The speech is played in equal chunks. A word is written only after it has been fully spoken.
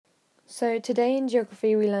So today in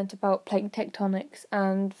geography we learnt about plate tectonics,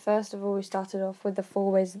 and first of all we started off with the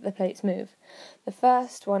 4 ways that the plates move. The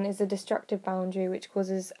first one is a destructive boundary which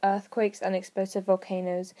causes earthquakes and explosive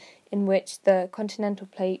volcanoes, in which the continental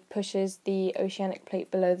plate pushes the oceanic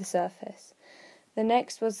plate below the surface. The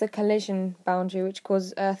next was the collision boundary which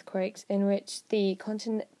causes earthquakes, in which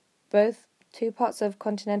both two parts of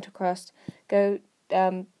continental crust go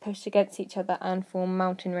pushed against each other and form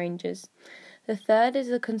mountain ranges. The third is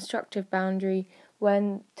a constructive boundary,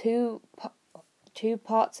 when two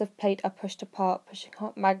parts of plate are pushed apart, pushing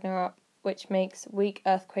hot magma up, which makes weak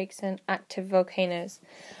earthquakes and active volcanoes.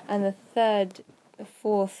 And the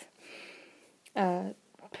fourth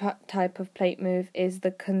type of plate move is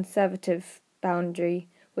the conservative boundary,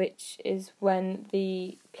 which is when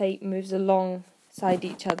the plate moves alongside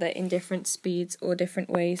each other in different speeds or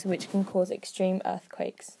different ways, which can cause extreme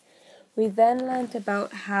earthquakes. We then learnt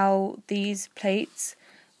about how these plates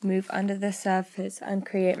move under the surface and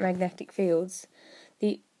create magnetic fields.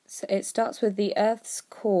 It starts with the Earth's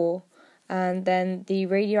core, and then the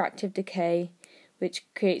radioactive decay, which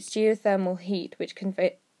creates geothermal heat, which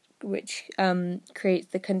creates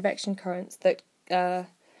the convection currents that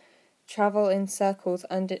travel in circles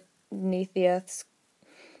underneath the Earth's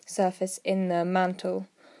surface in the mantle,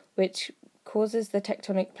 which causes the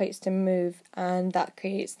tectonic plates to move, and that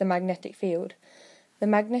creates the magnetic field. The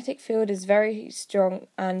magnetic field is very strong,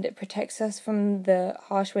 and it protects us from the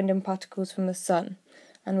harsh wind and particles from the sun,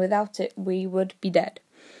 and without it we would be dead.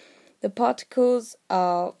 The particles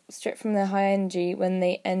are stripped from their high energy when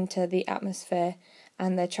they enter the atmosphere,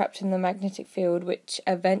 and they're trapped in the magnetic field, which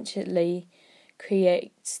eventually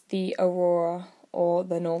creates the aurora or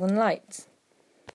the northern lights.